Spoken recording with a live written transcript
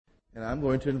And I'm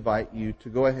going to invite you to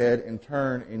go ahead and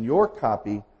turn in your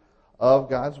copy of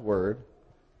God's Word.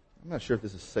 I'm not sure if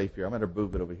this is safe here. I'm going to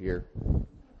move it over here. I'm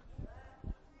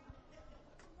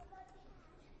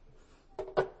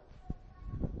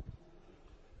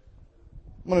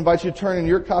going to invite you to turn in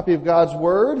your copy of God's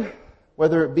Word,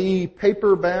 whether it be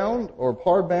paper-bound or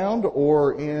hard-bound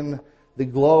or in the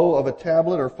glow of a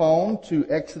tablet or phone, to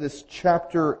Exodus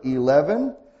chapter 11.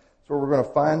 That's where we're going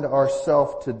to find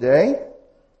ourselves today.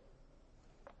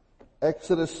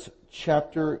 Exodus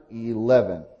chapter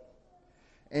 11.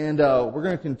 And we're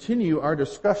going to continue our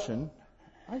discussion.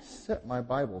 I set my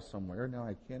Bible somewhere. Now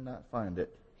I cannot find it.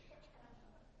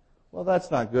 Well, that's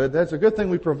not good. That's a good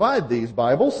thing we provide these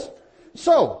Bibles.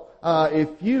 So, if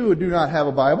you do not have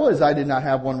a Bible, as I did not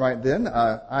have one right then,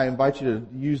 I invite you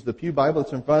to use the pew Bible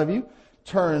that's in front of you.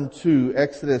 Turn to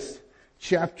Exodus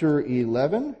chapter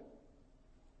 11.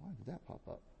 Why did that pop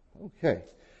up? Okay.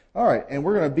 All right, and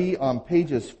we're going to be on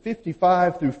pages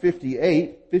 55 through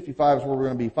 58. 55 is where we're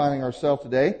going to be finding ourselves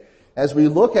today as we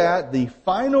look at the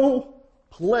final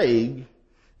plague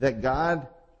that God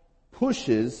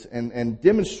pushes and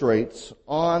demonstrates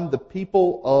on the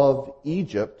people of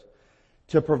Egypt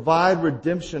to provide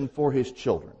redemption for His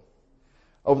children.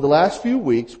 Over the last few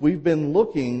weeks, we've been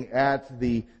looking at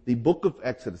the book of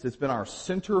Exodus. It's been our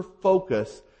center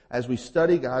focus as we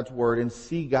study God's Word and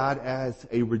see God as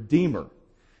a Redeemer.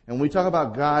 And when we talk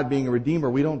about God being a Redeemer,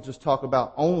 we don't just talk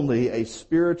about only a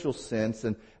spiritual sense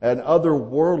and an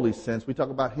otherworldly sense. We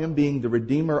talk about Him being the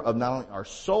Redeemer of not only our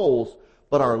souls,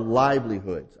 but our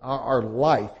livelihoods, our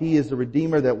life. He is the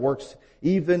Redeemer that works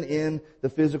even in the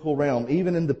physical realm,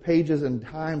 even in the pages and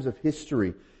times of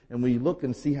history. And we look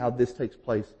and see how this takes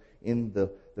place in the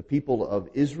people of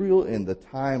Israel, in the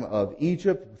time of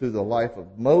Egypt, through the life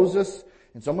of Moses.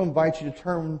 And so I'm going to invite you to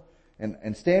turn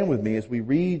and stand with me as we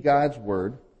read God's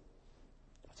Word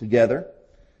together.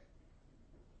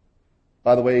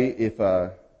 By the way, if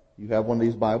you have one of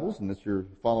these Bibles and if you're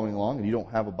following along and you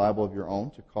don't have a Bible of your own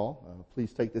to call,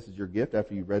 please take this as your gift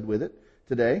after you read with it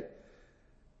today.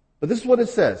 But this is what it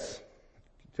says.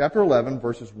 Chapter 11,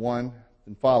 verses 1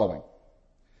 and following.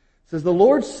 It says, "The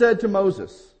Lord said to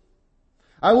Moses,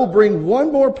 I will bring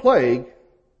one more plague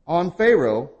on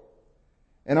Pharaoh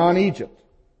and on Egypt.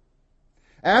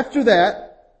 After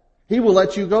that, he will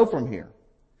let you go from here.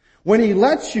 When he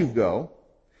lets you go,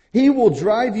 he will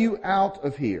drive you out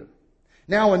of here.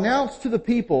 Now announce to the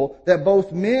people that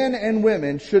both men and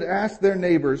women should ask their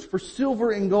neighbors for silver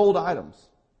and gold items."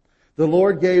 The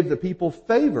Lord gave the people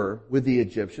favor with the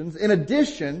Egyptians. In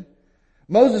addition,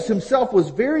 Moses himself was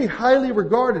very highly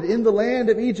regarded in the land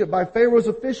of Egypt by Pharaoh's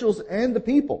officials and the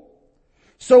people.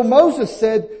 So Moses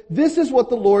said, "This is what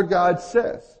the Lord God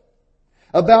says.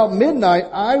 About midnight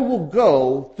I will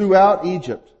go throughout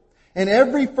Egypt. And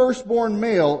every firstborn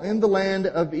male in the land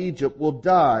of Egypt will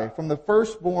die, from the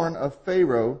firstborn of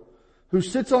Pharaoh, who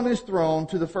sits on his throne,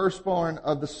 to the firstborn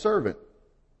of the servant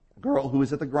girl who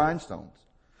is at the grindstones,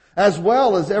 as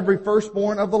well as every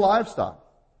firstborn of the livestock.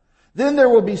 Then there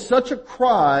will be such a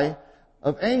cry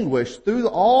of anguish through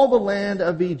all the land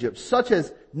of Egypt, such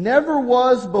as never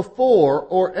was before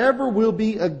or ever will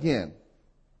be again.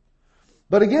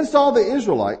 But against all the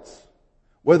Israelites,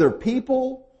 whether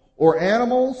people or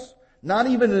animals, not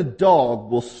even a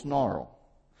dog will snarl,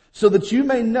 so that you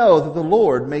may know that the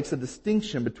Lord makes a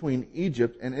distinction between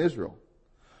Egypt and Israel.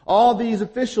 All these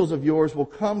officials of yours will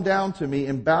come down to me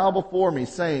and bow before me,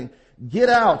 saying, 'Get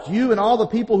out, you and all the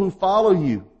people who follow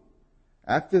you.'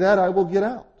 After that I will get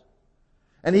out."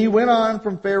 And he went on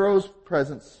from Pharaoh's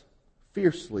presence,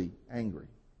 fiercely angry.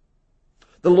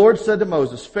 The Lord said to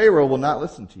Moses, "Pharaoh will not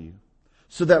listen to you,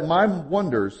 so that my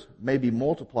wonders may be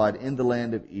multiplied in the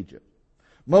land of Egypt."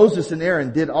 Moses and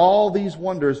Aaron did all these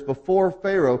wonders before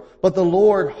Pharaoh, but the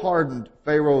Lord hardened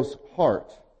Pharaoh's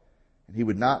heart, and he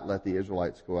would not let the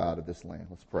Israelites go out of this land.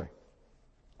 Let's pray.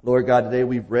 Lord God, today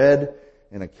we've read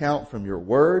an account from your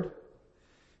word.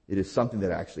 It is something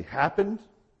that actually happened.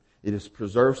 It is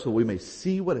preserved so we may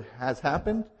see what has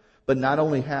happened, but not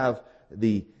only have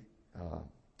the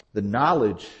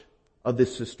knowledge of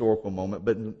this historical moment,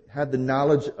 but have the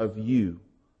knowledge of you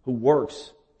who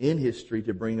works in history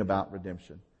to bring about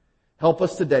redemption. Help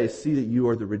us today see that you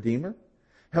are the Redeemer.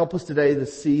 Help us today to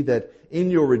see that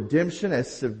in your redemption,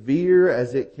 as severe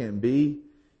as it can be,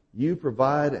 you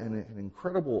provide an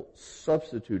incredible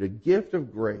substitute, a gift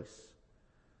of grace,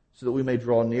 so that we may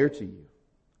draw near to you.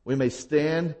 We may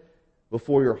stand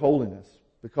before your holiness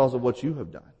because of what you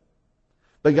have done.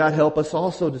 But God, help us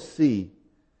also to see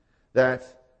that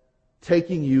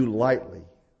taking you lightly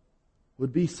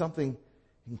would be something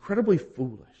incredibly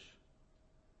foolish.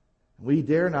 We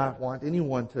dare not want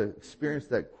anyone to experience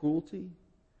that cruelty.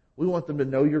 We want them to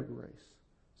know your grace.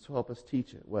 So help us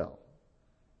teach it well.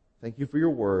 Thank you for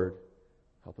your word.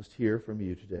 Help us hear from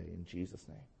you today. In Jesus'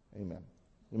 name, amen.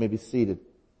 You may be seated.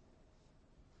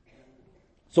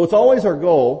 So it's always our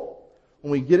goal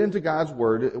when we get into God's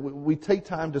word, we take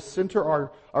time to center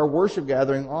our worship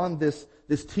gathering on this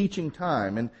teaching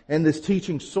time and this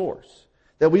teaching source.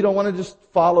 That we don't want to just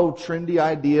follow trendy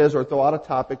ideas or throw out a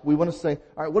topic. We want to say,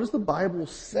 all right, what does the Bible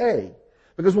say?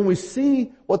 Because when we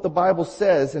see what the Bible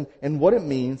says and what it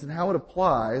means and how it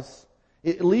applies,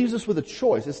 it leaves us with a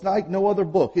choice. It's like no other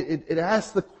book. It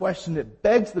asks the question, it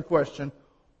begs the question,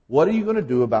 what are you going to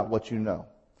do about what you know?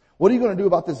 What are you going to do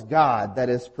about this God that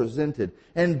is presented?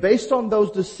 And based on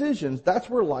those decisions, that's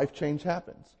where life change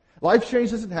happens. Life change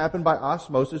doesn't happen by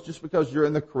osmosis just because you're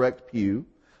in the correct pew.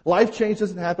 Life change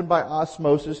doesn't happen by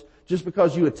osmosis just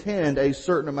because you attend a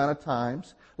certain amount of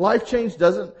times. Life change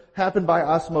doesn't happen by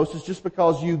osmosis just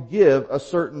because you give a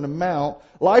certain amount.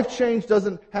 Life change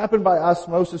doesn't happen by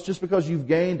osmosis just because you've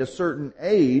gained a certain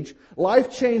age.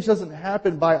 Life change doesn't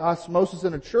happen by osmosis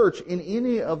in a church in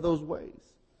any of those ways.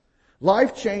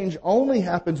 Life change only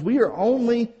happens, we are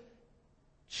only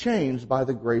changed by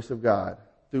the grace of God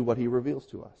through what He reveals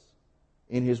to us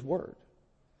in His Word.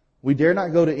 We dare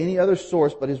not go to any other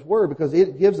source but His Word because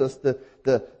it gives us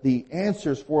the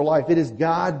answers for life. It is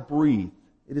God-breathed.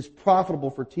 It is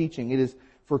profitable for teaching. It is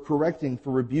for correcting,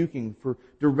 for rebuking, for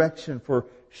direction, for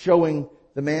showing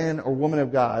the man or woman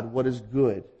of God what is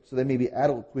good so they may be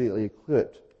adequately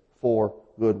equipped for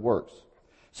good works.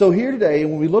 So here today,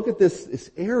 when we look at this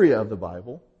area of the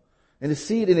Bible and to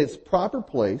see it in its proper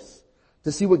place,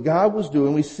 to see what God was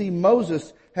doing, we see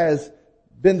Moses has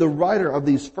been the writer of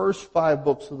these first 5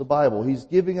 books of the Bible. He's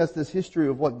giving us this history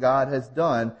of what God has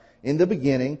done in the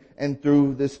beginning and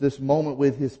through this moment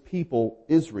with His people,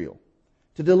 Israel,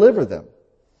 to deliver them.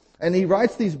 And he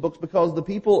writes these books because the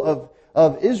people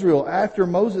of Israel, after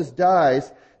Moses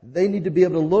dies, they need to be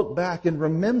able to look back and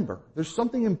remember. There's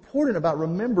something important about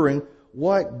remembering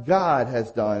what God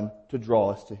has done to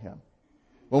draw us to Him.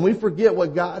 When we forget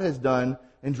what God has done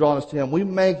and drawn us to Him, we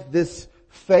make this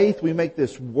faith, we make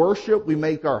this worship, we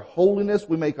make our holiness,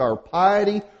 we make our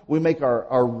piety, we make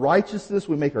our righteousness,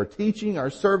 we make our teaching, our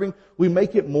serving, we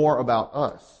make it more about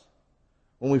us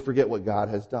when we forget what God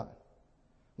has done.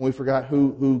 When we forgot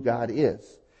who God is.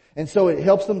 And so it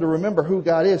helps them to remember who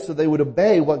God is so they would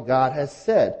obey what God has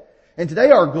said. And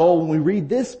today our goal when we read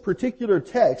this particular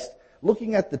text,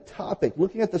 looking at the topic,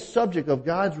 looking at the subject of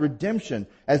God's redemption,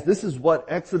 as this is what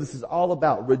Exodus is all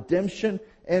about, redemption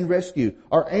and rescue.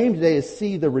 Our aim today is to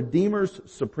see the Redeemer's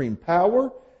supreme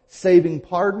power, saving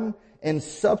pardon, and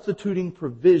substituting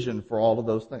provision for all of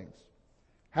those things.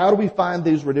 How do we find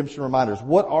these redemption reminders?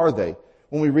 What are they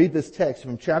when we read this text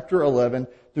from chapter 11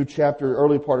 through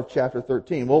early part of chapter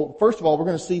 13? Well, first of all, we're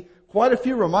going to see quite a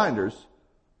few reminders,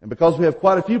 and because we have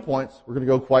quite a few points, we're going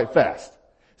to go quite fast.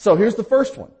 So here's the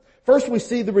first one. First, we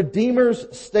see the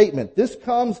Redeemer's statement. This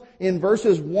comes in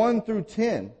verses 1 through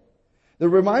 10. The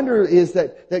reminder is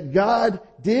that God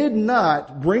did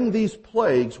not bring these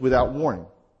plagues without warning.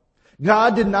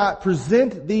 God did not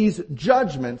present these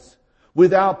judgments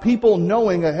without people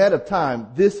knowing ahead of time,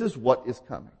 this is what is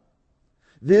coming.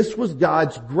 This was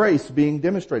God's grace being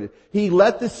demonstrated. He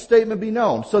let this statement be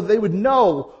known so they would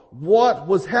know what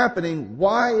was happening,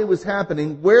 why it was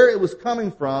happening, where it was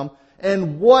coming from,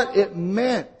 and what it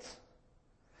meant,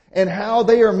 and how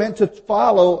they are meant to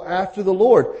follow after the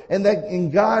Lord. And that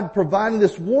in God providing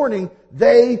this warning,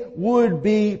 they would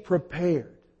be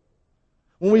prepared.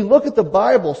 When we look at the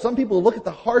Bible, some people look at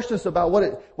the harshness about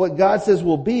what God says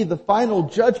will be the final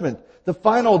judgment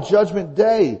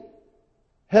day,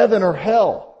 heaven or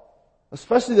hell,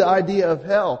 especially the idea of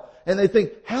hell. And they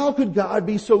think, how could God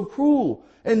be so cruel?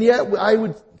 And yet I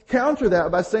would counter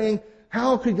that by saying,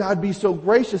 how could God be so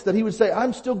gracious that He would say,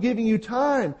 I'm still giving you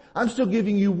time. I'm still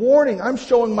giving you warning. I'm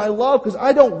showing my love because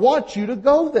I don't want you to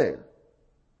go there.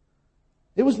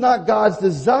 It was not God's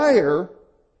desire,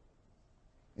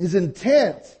 His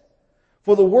intent,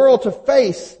 for the world to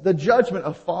face the judgment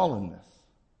of fallenness.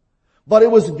 But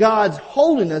it was God's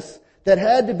holiness that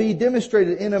had to be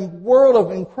demonstrated in a world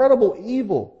of incredible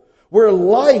evil, where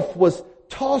life was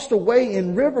tossed away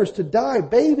in rivers to die,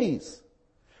 babies.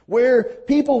 Where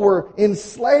people were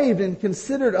enslaved and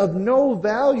considered of no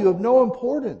value, of no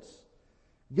importance.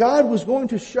 God was going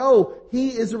to show He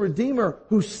is a Redeemer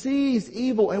who sees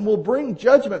evil and will bring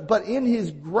judgment, but in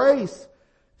His grace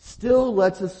still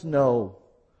lets us know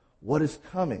what is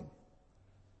coming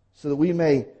so that we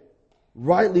may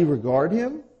rightly regard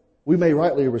Him, we may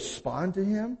rightly respond to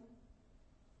Him.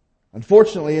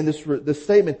 Unfortunately, in this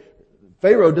statement,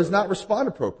 Pharaoh does not respond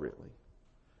appropriately.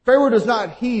 Pharaoh does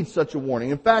not heed such a warning.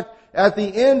 In fact, at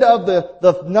the end of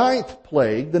the ninth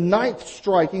plague, the ninth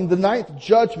striking, the ninth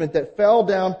judgment that fell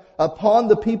down upon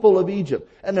the people of Egypt,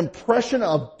 an impression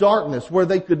of darkness where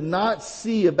they could not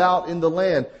see about in the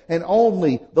land, and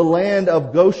only the land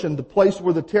of Goshen, the place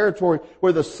where the territory,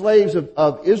 where the slaves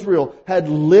of Israel had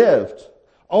lived,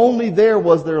 only there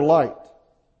was their light.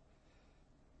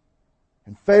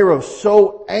 And Pharaoh,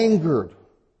 so angered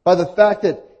by the fact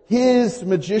that his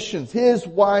magicians, his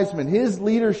wise men, his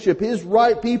leadership, his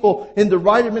right people in the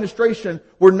right administration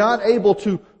were not able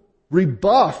to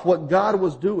rebuff what God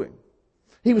was doing.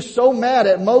 He was so mad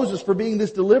at Moses for being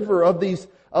this deliverer of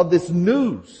this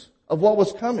news of what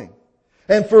was coming.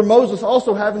 And for Moses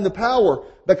also having the power,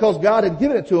 because God had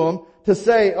given it to him, to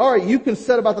say, all right, you can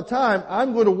set about the time,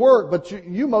 I'm going to work, but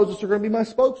you Moses, are going to be my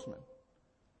spokesman.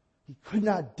 He could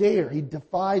not dare. He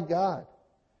defied God.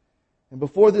 And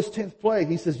before this 10th plague,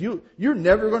 he says, you're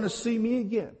never going to see me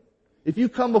again. If you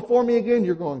come before me again,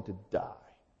 you're going to die.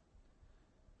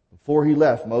 Before he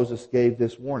left, Moses gave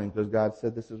this warning because God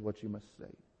said, this is what you must say.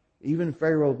 Even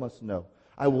Pharaoh must know.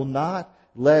 I will not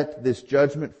let this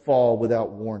judgment fall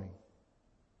without warning.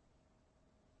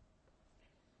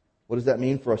 What does that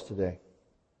mean for us today?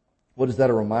 What is that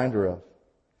a reminder of?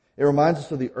 It reminds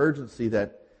us of the urgency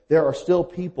that there are still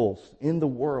peoples in the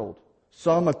world,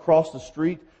 some across the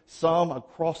street, some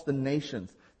across the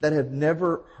nations, that have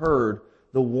never heard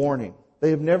the warning.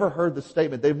 They have never heard the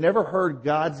statement. They've never heard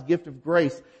God's gift of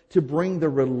grace to bring the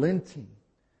relenting,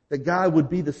 that God would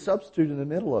be the substitute in the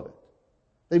middle of it.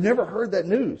 They've never heard that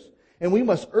news. And we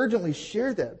must urgently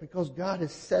share that because God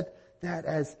has set that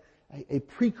as a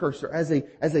precursor, as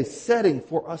a setting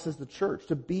for us as the church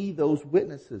to be those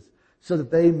witnesses so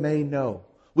that they may know.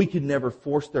 We can never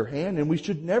force their hand, and we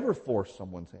should never force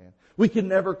someone's hand. We can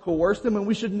never coerce them, and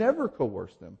we should never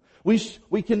coerce them.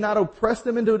 We cannot oppress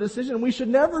them into a decision, and we should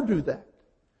never do that.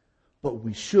 But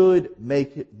we should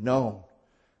make it known.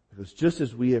 Because just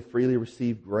as we have freely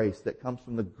received grace that comes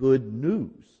from the good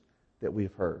news that we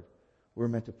have heard, we're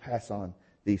meant to pass on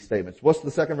these statements. What's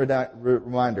the second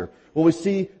reminder? Well, we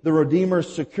see the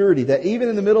Redeemer's security, that even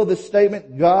in the middle of this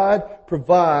statement, God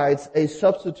provides a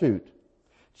substitute.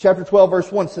 Chapter 12,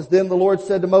 verse 1 says, Then the Lord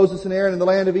said to Moses and Aaron in the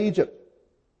land of Egypt,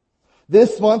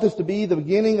 This month is to be the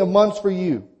beginning of months for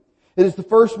you. It is the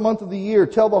first month of the year.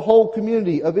 Tell the whole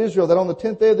community of Israel that on the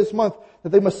 10th day of this month that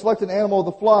they must select an animal of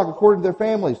the flock according to their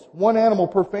families. One animal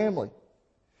per family.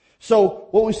 So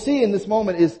what we see in this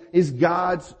moment is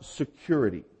God's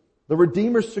security. The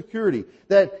Redeemer's security.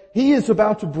 That He is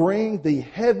about to bring the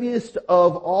heaviest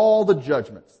of all the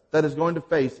judgments that is going to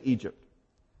face Egypt.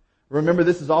 Remember,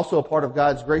 this is also a part of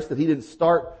God's grace that He didn't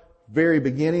start very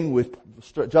beginning with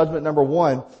judgment number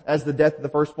 1 as the death of the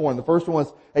firstborn. The first one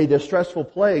was a distressful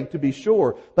plague, to be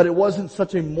sure, but it wasn't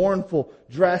such a mournful,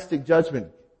 drastic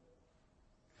judgment.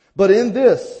 But in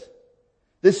this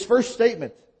first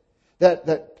statement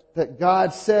that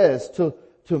God says to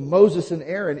Moses and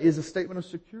Aaron is a statement of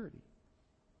security.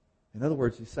 In other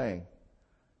words, He's saying,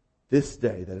 this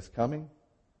day that is coming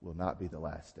will not be the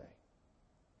last day.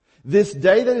 This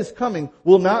day that is coming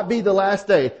will not be the last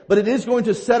day, but it is going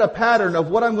to set a pattern of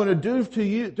what I'm going to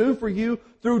do for you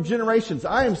through generations.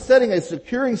 I am setting a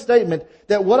securing statement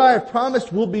that what I have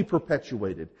promised will be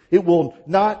perpetuated. It will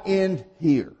not end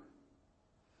here.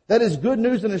 That is good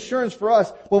news and assurance for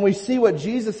us when we see what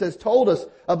Jesus has told us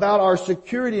about our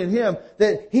security in Him,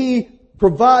 that He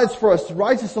provides for us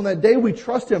righteousness on that day we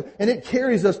trust Him, and it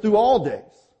carries us through all days.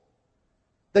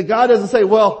 That God doesn't say,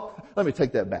 well, let me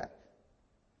take that back.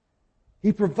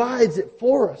 He provides it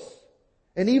for us.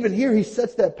 And even here, He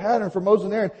sets that pattern for Moses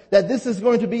and Aaron, that this is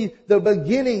going to be the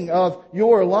beginning of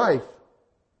your life.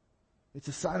 It's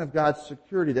a sign of God's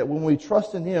security, that when we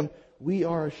trust in Him, we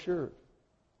are assured.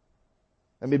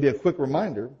 That may be a quick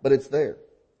reminder, but it's there.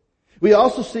 We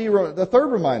also see the third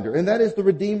reminder, and that is the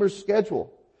Redeemer's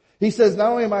schedule. He says,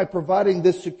 not only am I providing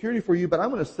this security for you, but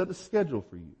I'm going to set a schedule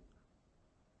for you.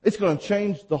 It's going to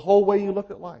change the whole way you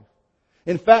look at life.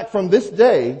 In fact, from this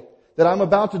day that I'm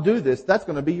about to do this, that's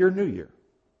going to be your new year.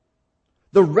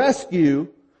 The rescue,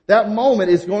 that moment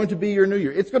is going to be your new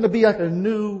year. It's going to be like a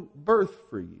new birth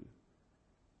for you.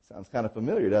 Sounds kind of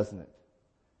familiar, doesn't it?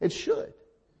 It should.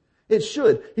 It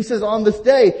should. He says on this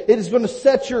day, it is going to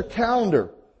set your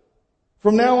calendar.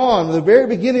 From now on, the very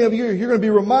beginning of the year, you're going to be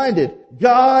reminded,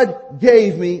 God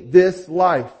gave me this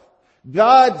life.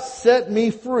 God set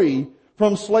me free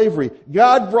from slavery.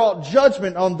 God brought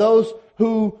judgment on those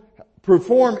who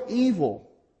perform evil.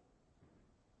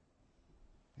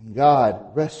 And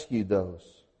God rescued those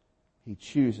He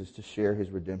chooses to share His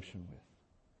redemption with.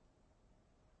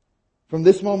 From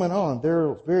this moment on,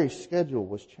 their very schedule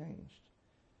was changed.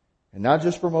 And not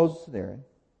just for Moses and Aaron.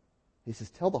 He says,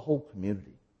 tell the whole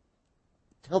community.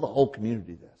 Tell the whole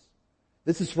community this.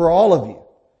 This is for all of you.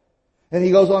 And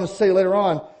he goes on to say later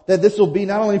on that this will be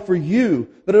not only for you,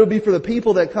 but it'll be for the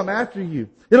people that come after you.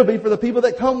 It'll be for the people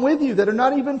that come with you that are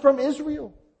not even from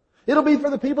Israel. It'll be for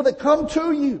the people that come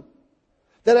to you.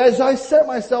 That as I set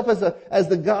myself as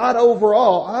the God over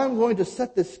all, I'm going to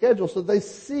set this schedule so they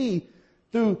see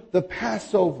through the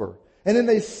Passover. And then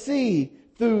they see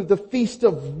through the Feast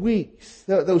of Weeks,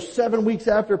 those 7 weeks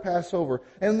after Passover.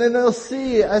 And then they'll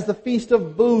see as the Feast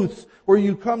of Booths, where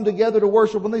you come together to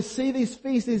worship. When they see these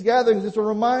feasts, these gatherings, it's a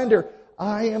reminder,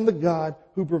 I am the God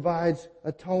who provides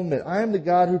atonement. I am the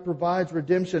God who provides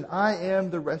redemption. I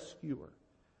am the rescuer.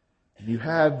 And you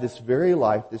have this very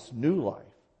life, this new life,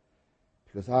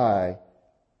 because I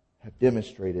have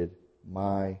demonstrated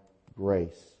my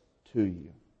grace to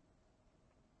you.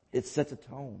 It sets a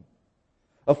tone.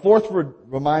 A fourth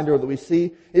reminder that we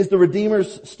see is the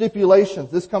Redeemer's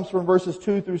stipulations. This comes from verses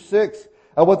 2 through 6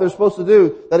 of what they're supposed to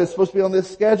do. That it's supposed to be on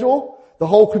this schedule. The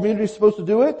whole community is supposed to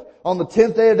do it. On the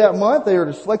 10th day of that month, they are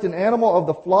to select an animal of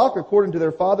the flock according to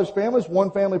their father's families, one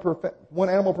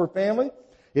animal per family.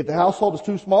 If the household is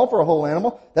too small for a whole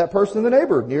animal, that person in the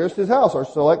neighbor nearest his house or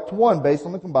select one based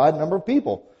on the combined number of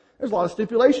people. There's a lot of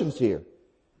stipulations here.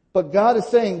 But God is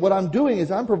saying, what I'm doing is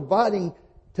I'm providing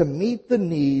to meet the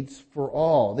needs for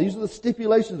all. These are the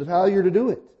stipulations of how you're to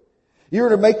do it. You're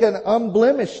to make an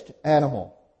unblemished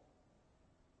animal.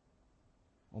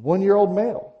 A 1-year-old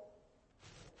male.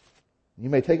 You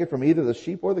may take it from either the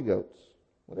sheep or the goats.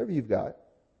 Whatever you've got.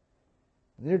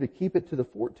 And you're to keep it to the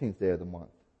 14th day of the month.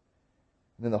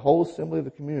 And then the whole assembly of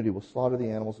the community will slaughter the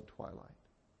animals at twilight.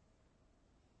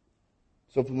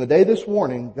 So from the day this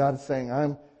warning, God is saying,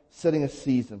 I'm setting a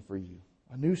season for you.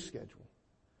 A new schedule.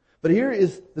 But here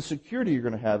is the security you're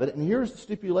going to have it, and here's the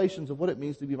stipulations of what it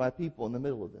means to be my people in the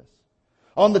middle of this.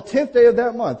 On the 10th day of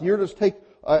that month, you're to take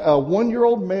a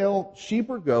 1-year-old male sheep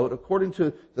or goat according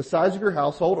to the size of your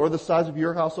household or the size of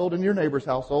your household and your neighbor's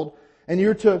household, and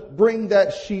you're to bring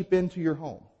that sheep into your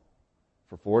home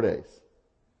for 4 days.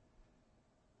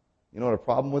 You know what a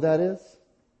problem with that is?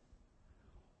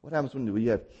 What happens when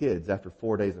you have kids after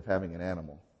 4 days of having an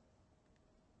animal?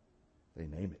 They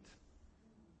name it.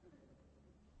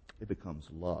 It becomes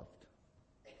loved.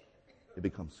 It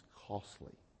becomes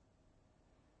costly.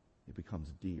 It becomes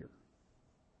dear.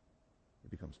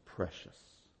 It becomes precious.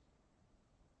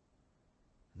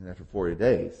 And then after 40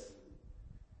 days,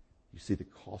 you see the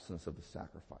costliness of the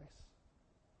sacrifice.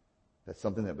 That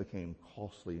something that became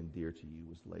costly and dear to you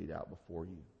was laid out before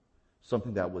you.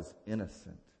 Something that was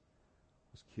innocent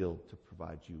was killed to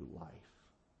provide you life.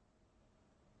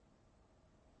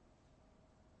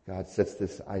 God sets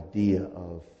this idea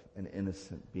of an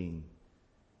innocent being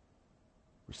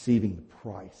receiving the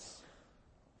price,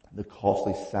 the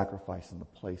costly sacrifice in the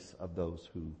place of those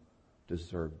who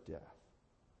deserve death.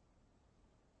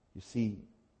 You see,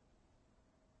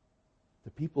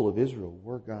 the people of Israel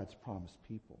were God's promised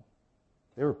people.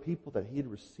 They were people that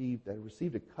had received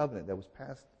a covenant that was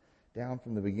passed down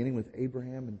from the beginning with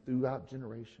Abraham and throughout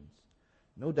generations.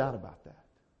 No doubt about that.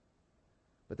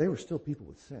 But they were still people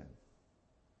with sin.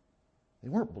 They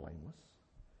weren't blameless.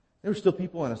 They were still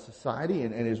people in a society,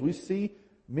 and as we see,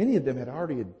 many of them had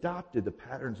already adopted the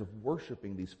patterns of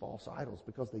worshiping these false idols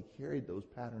because they carried those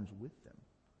patterns with them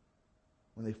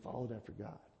when they followed after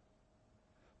God.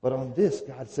 But on this,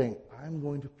 God's saying, I'm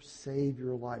going to save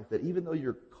your life. That even though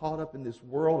you're caught up in this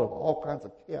world of all kinds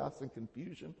of chaos and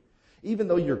confusion, even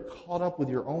though you're caught up with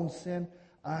your own sin,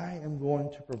 I am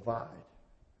going to provide.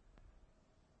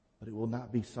 But it will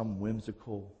not be some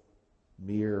whimsical,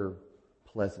 mere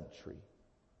pleasantry.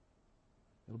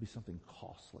 It'll be something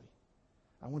costly.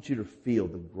 I want you to feel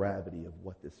the gravity of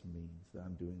what this means, that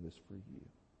I'm doing this for you.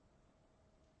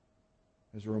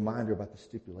 There's a reminder about the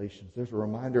stipulations. There's a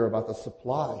reminder about the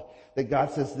supply. That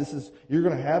God says, you're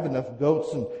going to have enough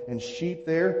goats and sheep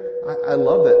there. I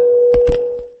love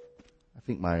that. I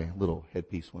think my little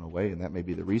headpiece went away, and that may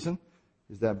be the reason.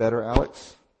 Is that better,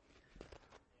 Alex?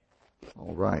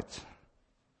 All right.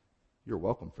 You're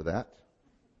welcome for that.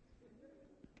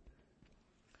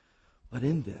 But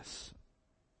in this,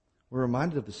 we're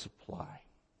reminded of the supply.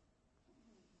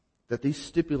 That these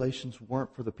stipulations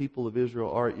weren't for the people of Israel.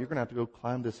 All right, you're going to have to go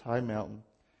climb this high mountain,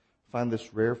 find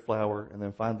this rare flower, and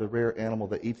then find the rare animal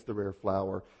that eats the rare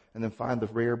flower, and then find the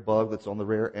rare bug that's on the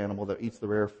rare animal that eats the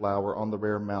rare flower on the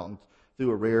rare mountain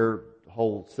through a rare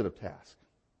whole set of tasks.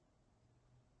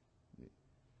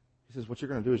 He says, what you're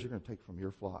going to do is you're going to take from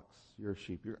your flocks, your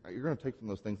sheep. You're going to take from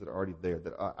those things that are already there,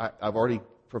 that I've already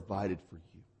provided for you.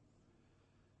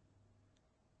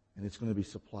 And it's going to be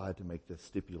supplied to make this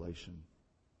stipulation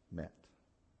met.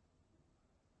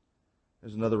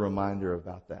 There's another reminder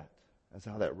about that. That's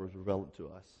how that was relevant to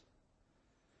us.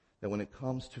 That when it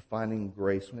comes to finding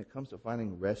grace, when it comes to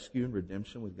finding rescue and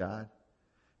redemption with God,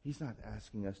 He's not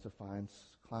asking us to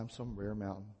climb some rare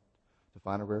mountain, to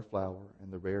find a rare flower,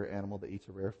 and the rare animal that eats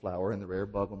a rare flower, and the rare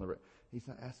bug on the rare... He's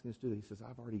not asking us to do that. He says,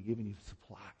 I've already given you the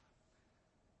supply.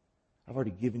 I've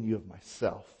already given you of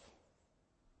myself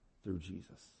through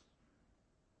Jesus.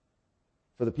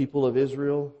 For the people of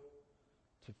Israel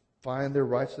to find their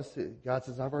righteousness, God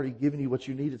says, I've already given you what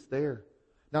you need. It's there.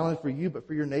 Not only for you, but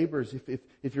for your neighbors.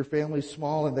 If your family's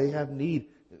small and they have need,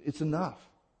 it's enough.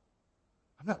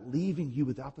 I'm not leaving you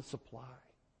without the supply.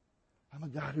 I'm a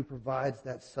God who provides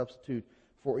that substitute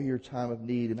for your time of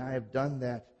need. And I have done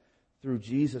that through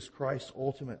Jesus Christ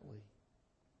ultimately.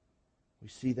 We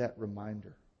see that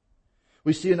reminder.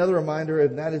 We see another reminder,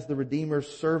 and that is the Redeemer's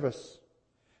service.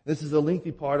 This is a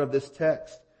lengthy part of this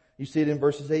text. You see it in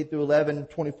verses 8 through 11,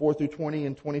 24 through 20,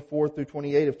 and 24 through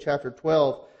 28 of chapter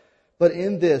 12. But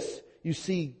in this, you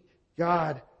see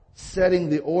God setting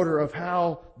the order of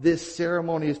how this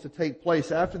ceremony is to take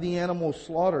place. After the animal is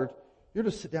slaughtered, you're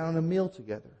to sit down at a meal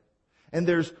together. And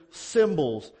there's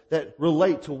symbols that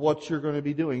relate to what you're going to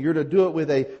be doing. You're to do it with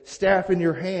a staff in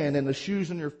your hand and the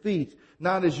shoes on your feet,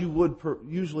 not as you would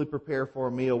usually prepare for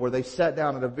a meal, where they sat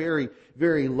down at a very,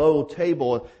 very low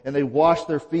table and they washed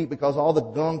their feet because all the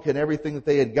gunk and everything that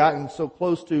they had gotten so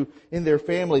close to in their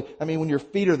family. I mean, when your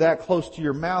feet are that close to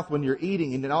your mouth when you're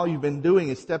eating, and then all you've been doing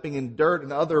is stepping in dirt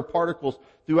and other particles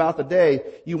throughout the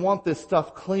day, you want this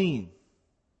stuff clean.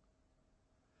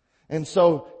 And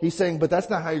so he's saying, but that's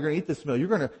not how you're going to eat this meal. You're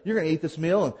going to eat this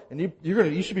meal, and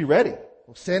you should be ready.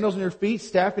 Sandals on your feet,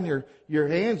 staff in your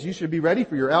hands. You should be ready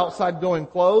for your outside going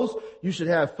clothes. You should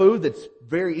have food that's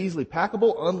very easily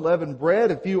packable, unleavened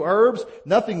bread, a few herbs,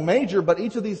 nothing major, but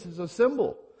each of these is a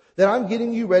symbol that I'm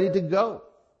getting you ready to go.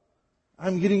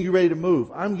 I'm getting you ready to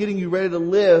move. I'm getting you ready to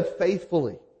live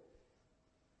faithfully.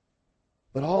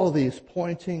 But all of these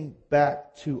pointing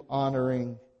back to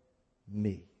honoring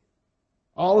me.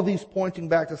 All of these pointing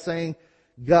back to saying,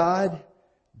 God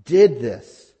did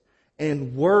this.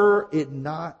 And were it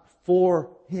not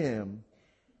for Him,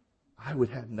 I would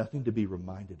have nothing to be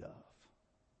reminded of.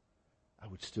 I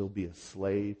would still be a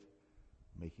slave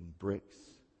making bricks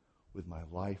with my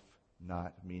life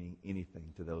not meaning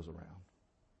anything to those around.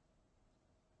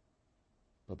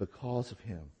 But because of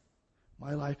Him,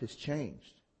 my life has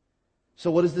changed. So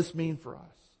what does this mean for us?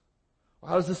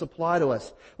 How does this apply to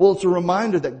us? Well, it's a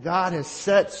reminder that God has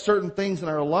set certain things in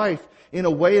our life in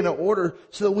a way, in an order,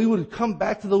 so that we would come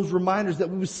back to those reminders, that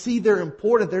we would see they're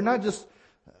important. They're not just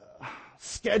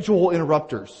schedule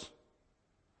interrupters.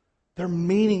 They're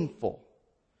meaningful.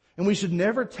 And we should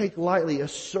never take lightly a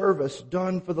service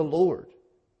done for the Lord.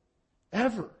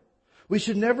 Ever. We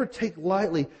should never take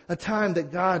lightly a time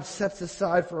that God sets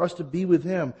aside for us to be with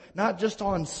Him. Not just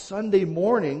on Sunday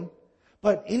morning,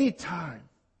 but any time.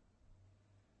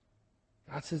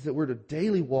 God says that we're to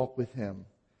daily walk with Him,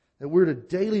 that we're to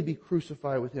daily be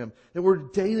crucified with Him, that we're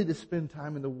daily to spend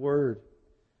time in the Word.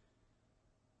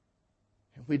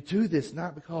 And we do this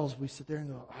not because we sit there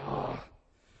and go,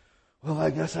 well, I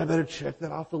guess I better check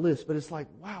that off the list. But it's like,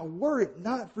 wow, were it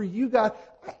not for you, God,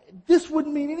 this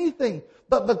wouldn't mean anything.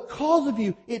 But because of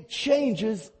you, it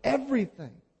changes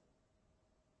everything.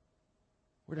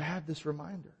 We're to have this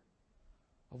reminder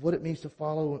of what it means to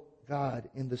follow God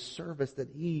in the service that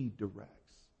He directs.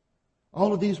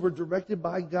 All of these were directed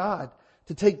by God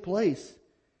to take place. It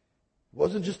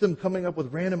wasn't just them coming up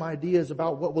with random ideas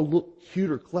about what will look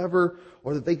cute or clever,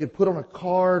 or that they could put on a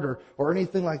card or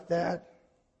anything like that.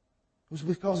 It was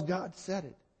because God said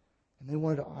it, and they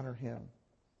wanted to honor Him.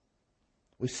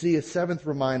 We see a seventh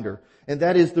reminder, and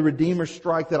that is the Redeemer's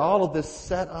strike, that all of this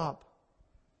set up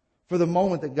for the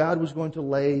moment that God was going to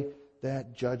lay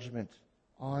that judgment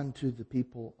onto the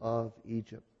people of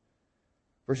Egypt.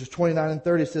 Verses 29 and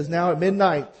 30 says, now at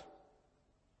midnight,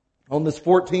 on this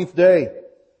 14th day,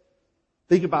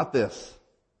 think about this.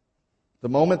 The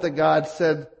moment that God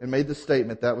said and made the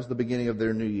statement, that was the beginning of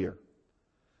their new year.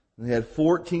 And they had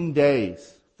 14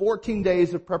 days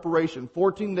of preparation,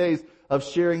 14 days of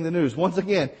sharing the news. Once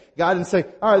again, God didn't say,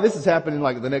 all right, this is happening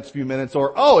like in the next few minutes,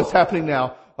 or, oh, it's happening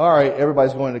now. All right,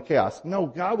 everybody's going into chaos. No,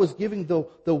 God was giving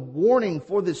the warning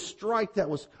for this strike that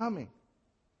was coming.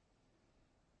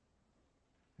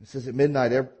 It says at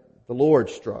midnight, the Lord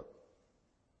struck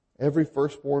every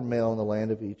firstborn male in the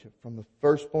land of Egypt, from the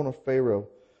firstborn of Pharaoh,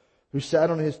 who sat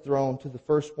on his throne, to the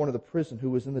firstborn of the prison who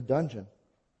was in the dungeon,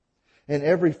 and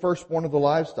every firstborn of the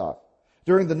livestock.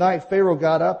 During the night, Pharaoh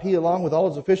got up, he along with all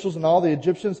his officials and all the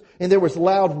Egyptians, and there was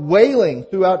loud wailing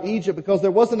throughout Egypt because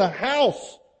there wasn't a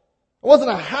house. There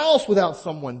wasn't a house without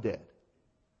someone dead.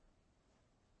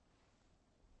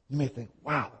 You may think,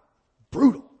 wow,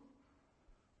 brutal.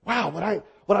 Wow,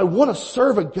 would I want to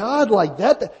serve a God like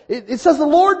that? It says the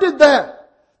Lord did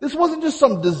that. This wasn't just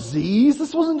some disease.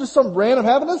 This wasn't just some random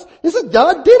happenings. This is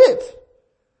God did it.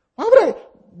 Why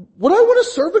would I want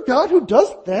to serve a God who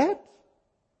does that?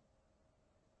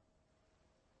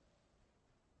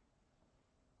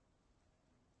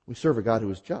 We serve a God who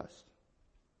is just.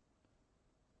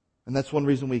 And that's one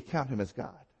reason we count Him as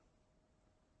God.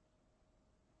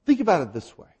 Think about it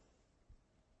this way.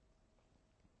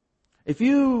 If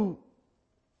you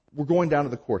were going down to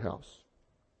the courthouse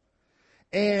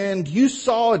and you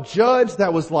saw a judge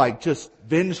that was like just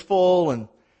vengeful and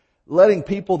letting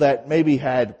people that maybe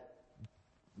had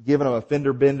given them a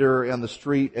fender bender on the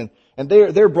street and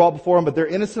they're brought before him, but they're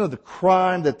innocent of the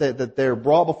crime that they're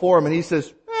brought before him, and he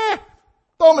says,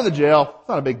 throw him in the jail. It's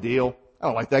not a big deal. I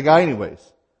don't like that guy anyways.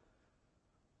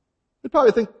 They'd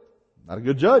probably think, not a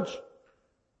good judge.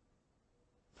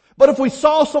 But if we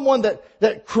saw someone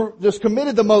that just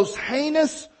committed the most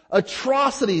heinous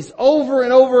atrocities over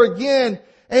and over again,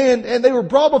 and they were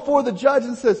brought before the judge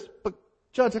and says, but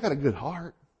Judge, I got a good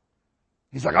heart.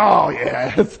 He's like, oh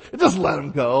yeah, just let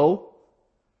him go.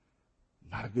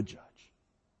 Not a good judge.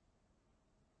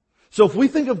 So if we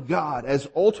think of God as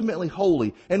ultimately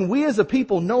holy, and we as a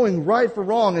people knowing right from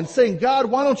wrong and saying, God,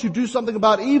 why don't you do something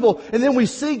about evil? And then we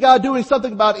see God doing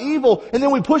something about evil, and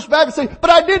then we push back and say, but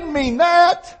I didn't mean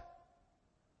that.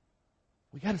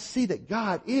 We got to see that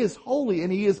God is holy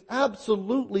and He is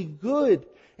absolutely good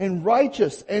and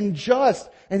righteous and just,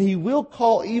 and He will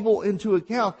call evil into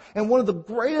account. And one of the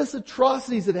greatest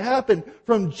atrocities that happened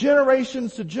from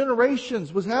generations to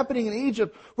generations was happening in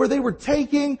Egypt, where they were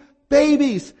taking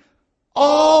babies,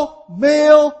 all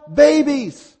male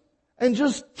babies, and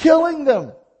just killing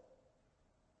them.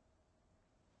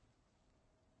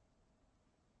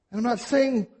 And I'm not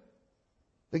saying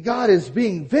that God is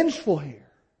being vengeful here.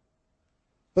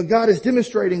 But God is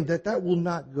demonstrating that will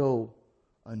not go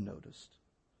unnoticed.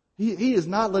 He is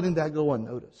not letting that go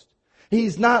unnoticed.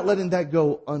 He's not letting that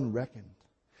go unreckoned.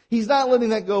 He's not letting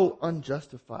that go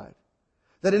unjustified.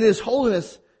 That in His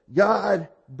holiness, God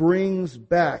brings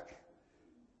back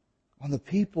on the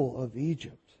people of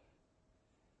Egypt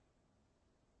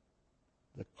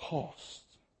the cost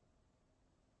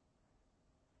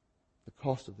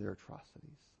of their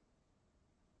atrocities.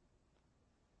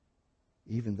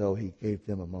 Even though He gave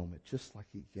them a moment, just like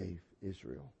He gave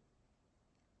Israel.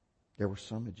 There were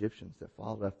some Egyptians that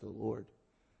followed after the Lord.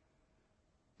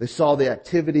 They saw the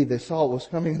activity, they saw what was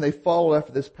coming, and they followed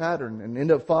after this pattern and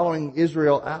ended up following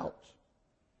Israel out.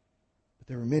 But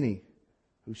there were many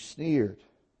who sneered,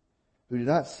 who did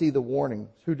not see the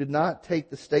warnings, who did not take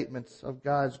the statements of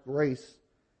God's grace,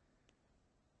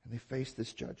 and they faced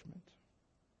this judgment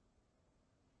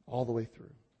all the way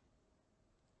through.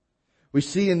 We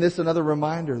see in this another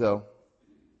reminder, though,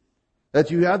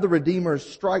 that you have the Redeemer's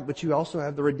strike, but you also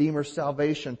have the Redeemer's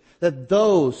salvation. That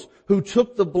those who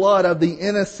took the blood of the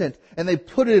innocent and they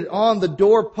put it on the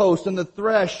doorpost and the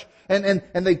thresh and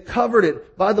they covered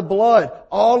it by the blood,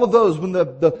 all of those, when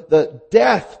the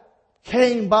death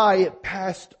came by, it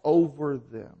passed over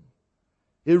them.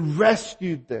 It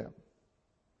rescued them.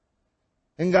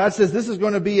 And God says this is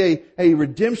going to be a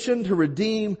redemption to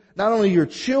redeem not only your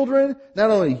children, not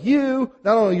only you,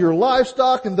 not only your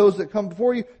livestock and those that come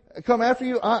before you, come after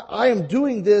you. I am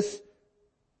doing this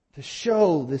to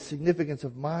show the significance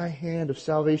of my hand of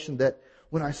salvation, that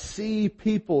when I see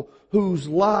people whose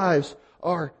lives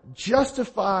are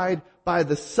justified by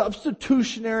the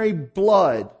substitutionary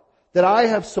blood that I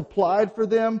have supplied for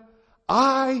them,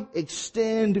 I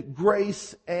extend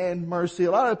grace and mercy.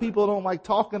 A lot of people don't like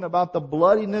talking about the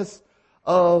bloodiness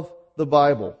of the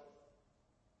Bible.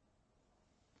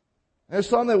 There's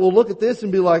some that will look at this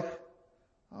and be like,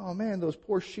 oh man, those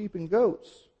poor sheep and goats.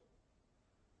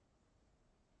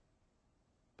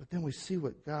 But then we see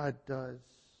what God does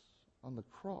on the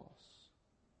cross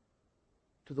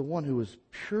to the one who was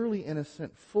purely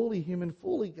innocent, fully human,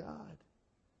 fully God,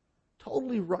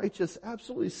 totally righteous,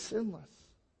 absolutely sinless.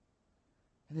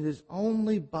 And it is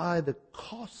only by the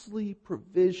costly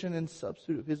provision and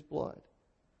substitute of His blood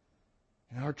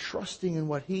and our trusting in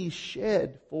what He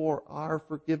shed for our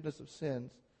forgiveness of sins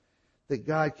that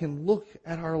God can look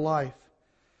at our life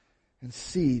and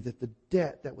see that the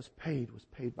debt that was paid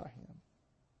by Him.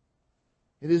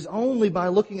 It is only by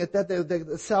looking at that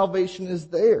that salvation is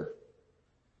there.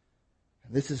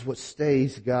 And this is what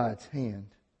stays God's hand.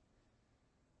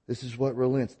 This is what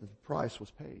relents that the price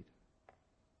was paid.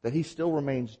 that He still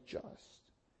remains just.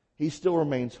 He still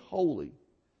remains holy.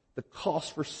 The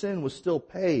cost for sin was still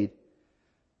paid.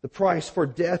 The price for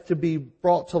death to be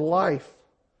brought to life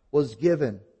was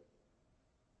given.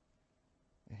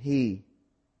 And He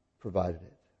provided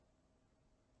it.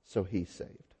 So He saved.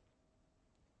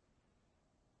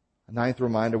 A ninth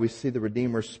reminder, we see the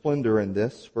Redeemer's splendor in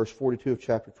this, verse 42 of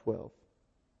chapter 12.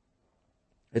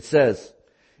 It says,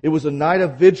 it was a night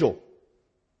of vigil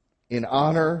in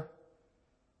honor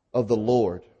of the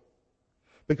Lord,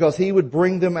 because He would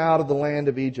bring them out of the land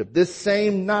of Egypt. This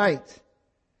same night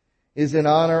is in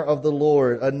honor of the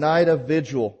Lord, a night of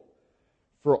vigil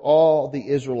for all the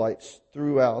Israelites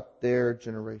throughout their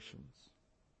generations.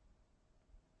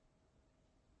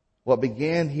 What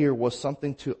began here was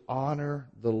something to honor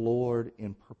the Lord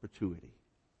in perpetuity.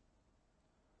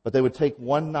 But they would take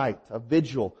one night, a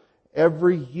vigil,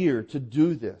 every year to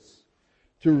do this,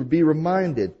 to be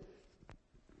reminded.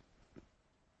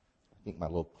 I think my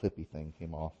little clippy thing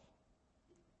came off.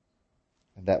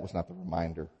 And that was not the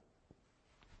reminder.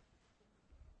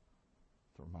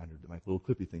 The reminder that my little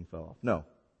clippy thing fell off. No.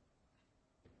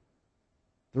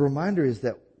 The reminder is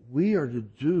that we are to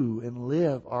do and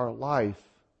live our life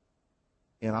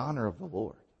in honor of the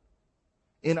Lord.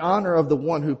 In honor of the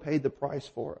one who paid the price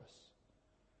for us.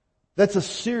 That's a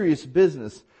serious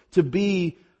business, to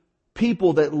be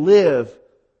people that live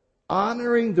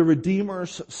honoring the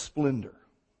Redeemer's splendor.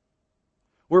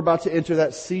 We're about to enter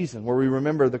that season where we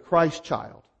remember the Christ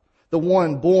child, the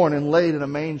one born and laid in a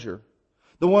manger,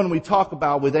 the one we talk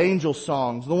about with angel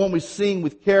songs, the one we sing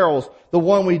with carols, the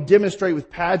one we demonstrate with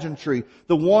pageantry,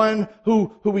 the one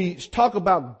who we talk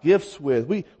about gifts with.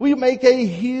 We make a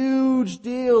huge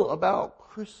deal about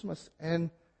Christmas, and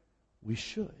we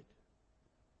should.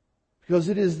 Because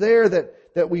it is there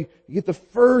that we get the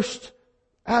first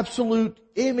absolute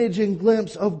image and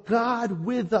glimpse of God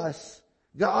with us.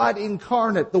 God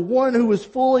incarnate, the one who is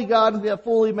fully God and yet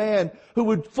fully man, who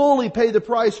would fully pay the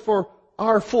price for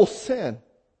our full sin.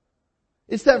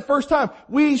 It's that first time.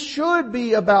 We should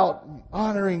be about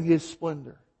honoring His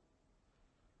splendor.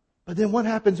 But then what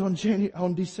happens on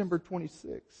December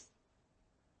 26th?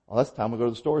 Well, that's the time we go to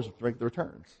the stores and make the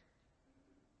returns.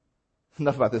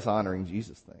 Enough about this honoring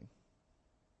Jesus thing.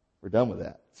 We're done with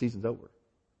that. Season's over.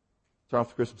 Turn off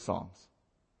the Christmas songs.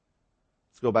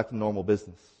 Let's go back to normal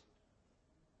business.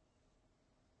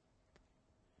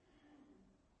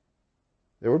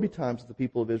 There will be times that the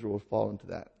people of Israel would fall into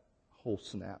that whole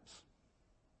synapse.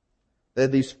 They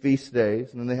had these feast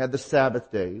days, and then they had the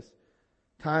Sabbath days,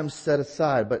 times set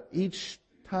aside, but each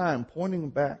time pointing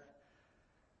back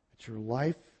that your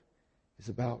life is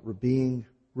about being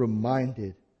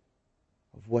reminded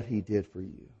of what He did for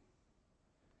you.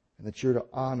 And that you're to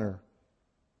honor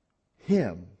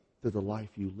Him through the life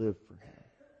you live for Him.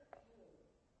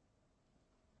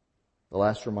 The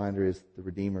last reminder is the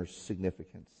Redeemer's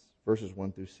significance. Verses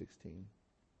 1 through 16.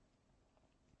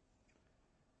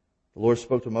 The Lord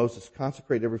spoke to Moses,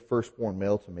 consecrate every firstborn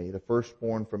male to me, the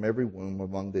firstborn from every womb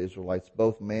among the Israelites,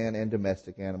 both man and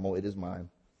domestic animal, it is mine.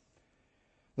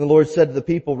 And the Lord said to the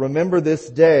people, remember this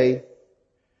day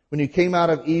when you came out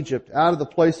of Egypt, out of the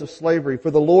place of slavery,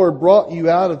 for the Lord brought you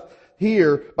out of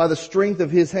here by the strength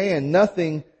of His hand.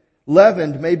 Nothing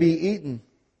leavened may be eaten.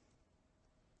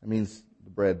 That means the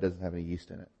bread doesn't have any yeast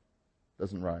in it.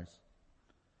 Doesn't rise.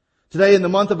 Today in the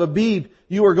month of Abib,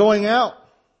 you are going out.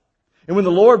 And when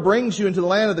the Lord brings you into the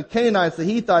land of the Canaanites, the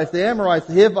Hittites, the Amorites,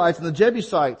 the Hivites, and the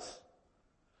Jebusites,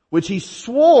 which He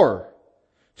swore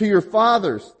to your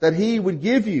fathers that He would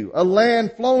give you, a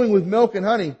land flowing with milk and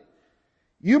honey,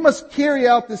 you must carry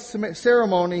out this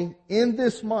ceremony in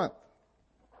this month.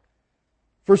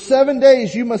 For 7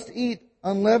 days you must eat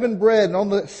unleavened bread, and on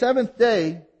the seventh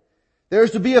day there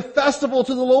is to be a festival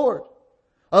to the Lord.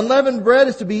 Unleavened bread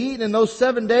is to be eaten in those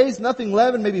 7 days. Nothing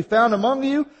leavened may be found among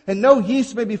you, and no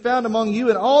yeast may be found among you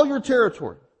in all your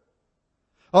territory.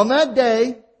 On that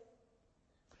day,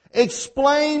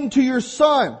 explain to your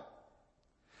son,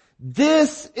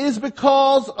 this is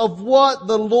because of what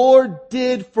the Lord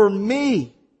did for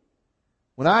me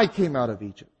when I came out of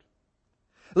Egypt.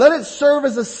 Let it serve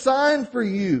as a sign for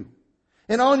you,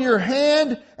 and on your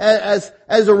hand as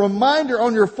a reminder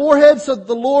on your forehead, so that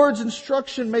the Lord's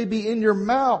instruction may be in your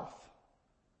mouth.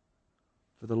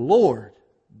 For the Lord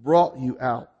brought you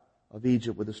out of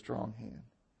Egypt with a strong hand.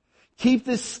 Keep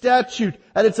this statute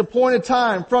at its appointed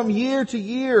time from year to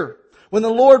year. When the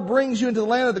Lord brings you into the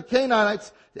land of the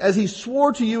Canaanites, as He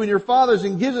swore to you and your fathers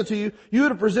and gives it to you, you are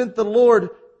to present the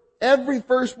Lord every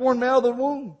firstborn male of the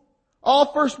womb.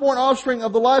 All firstborn offspring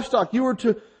of the livestock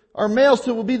are males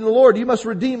to will be to the Lord. You must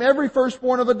redeem every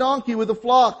firstborn of a donkey with a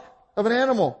flock of an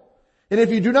animal. And if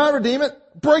you do not redeem it,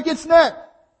 break its neck.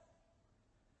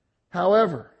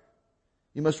 However,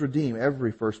 you must redeem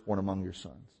every firstborn among your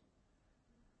sons.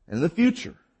 And in the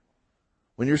future,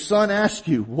 when your son asks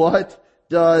you, what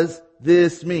does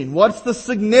this mean? What's the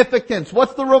significance?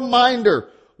 What's the reminder?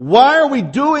 Why are we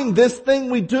doing this thing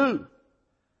we do?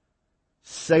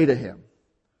 Say to him,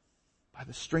 by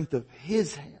the strength of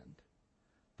his hand,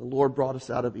 the Lord brought us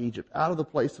out of Egypt, out of the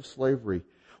place of slavery.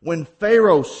 When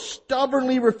Pharaoh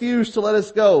stubbornly refused to let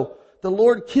us go, the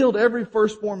Lord killed every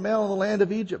firstborn male in the land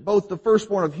of Egypt, both the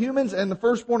firstborn of humans and the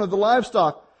firstborn of the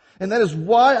livestock. And that is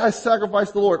why I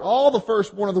sacrifice the Lord all the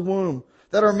firstborn of the womb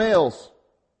that are males.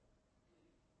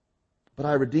 But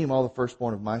I redeem all the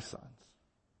firstborn of my sons.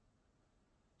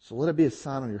 So let it be a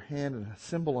sign on your hand and a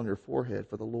symbol on your forehead,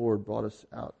 for the Lord brought us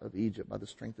out of Egypt by the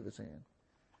strength of his hand.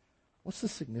 What's the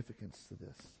significance to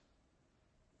this?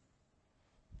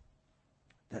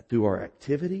 That through our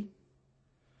activity,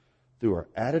 through our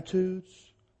attitudes,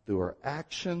 through our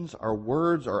actions, our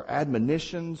words, our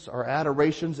admonitions, our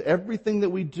adorations, everything that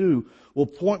we do will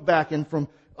point back, and from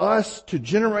us to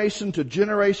generation to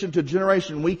generation to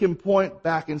generation, we can point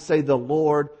back and say the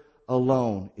Lord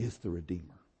alone is the Redeemer.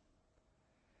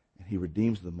 And he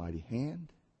redeems with a mighty hand.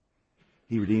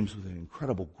 He redeems with an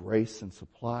incredible grace and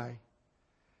supply.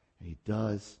 And he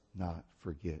does not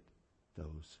forget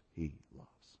those he loves.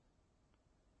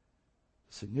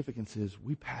 The significance is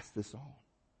we pass this on.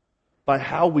 By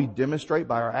how we demonstrate,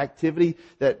 by our activity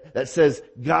that says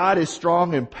God is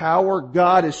strong in power,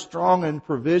 God is strong in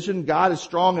provision, God is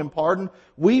strong in pardon.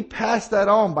 We pass that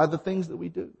on by the things that we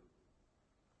do.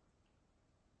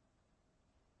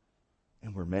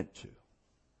 And we're meant to.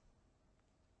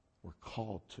 We're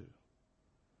called to.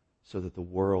 So that the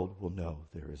world will know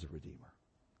there is a Redeemer.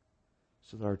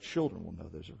 So that our children will know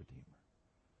there's a Redeemer.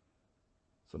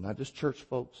 So not just church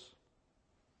folks,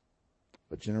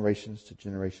 but generations to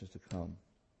generations to come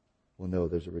will know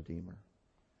there's a Redeemer.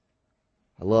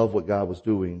 I love what God was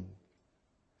doing,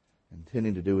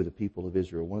 intending to do with the people of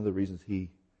Israel. One of the reasons he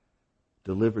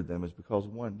delivered them is because,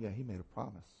 one, he made a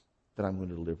promise that I'm going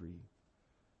to deliver you.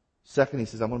 Second, he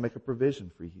says, I'm going to make a provision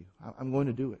for you. I'm going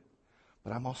to do it.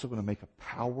 But I'm also going to make a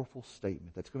powerful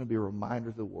statement that's going to be a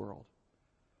reminder to the world.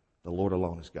 The Lord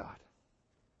alone is God,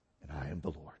 and I am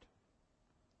the Lord.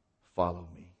 Follow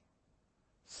me.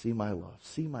 See my love.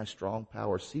 See my strong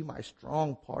power. See my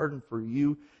strong pardon for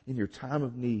you in your time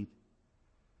of need.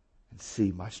 And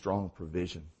see my strong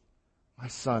provision. My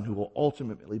Son who will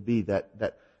ultimately be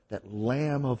that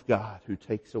Lamb of God who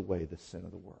takes away the sin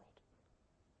of the world.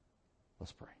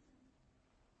 Let's pray.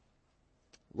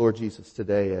 Lord Jesus,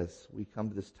 today as we come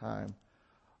to this time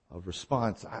of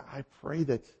response, I pray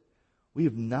that we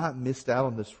have not missed out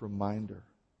on this reminder.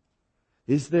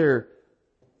 Is there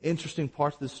interesting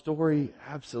parts of the story?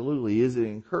 Absolutely. Is it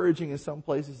encouraging in some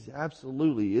places?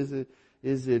 Absolutely. Is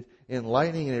it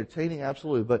enlightening and entertaining?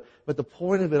 Absolutely. But the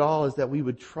point of it all is that we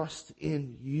would trust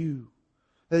in you.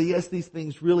 That yes, these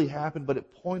things really happen, but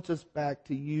it points us back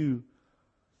to you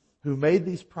who made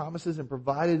these promises and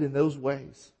provided in those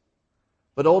ways.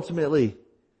 But ultimately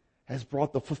has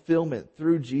brought the fulfillment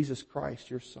through Jesus Christ,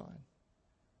 your Son.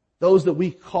 Those that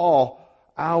we call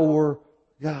our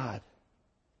God.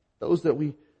 Those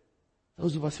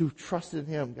of us who've trusted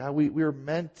in him, God, we are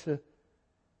meant to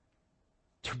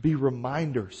be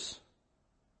reminders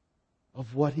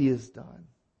of what he has done.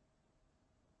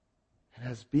 And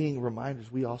as being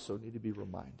reminders, we also need to be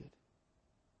reminded.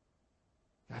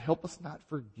 God, help us not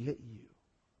forget you.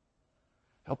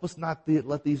 Help us not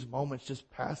let these moments just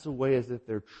pass away as if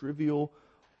they're trivial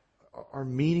or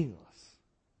meaningless.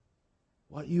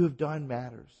 What you have done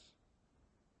matters.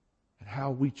 And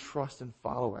how we trust and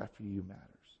follow after you matters.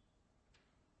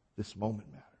 This moment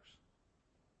matters.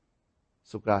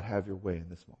 So God, have your way in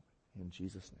this moment. In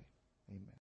Jesus' name, amen.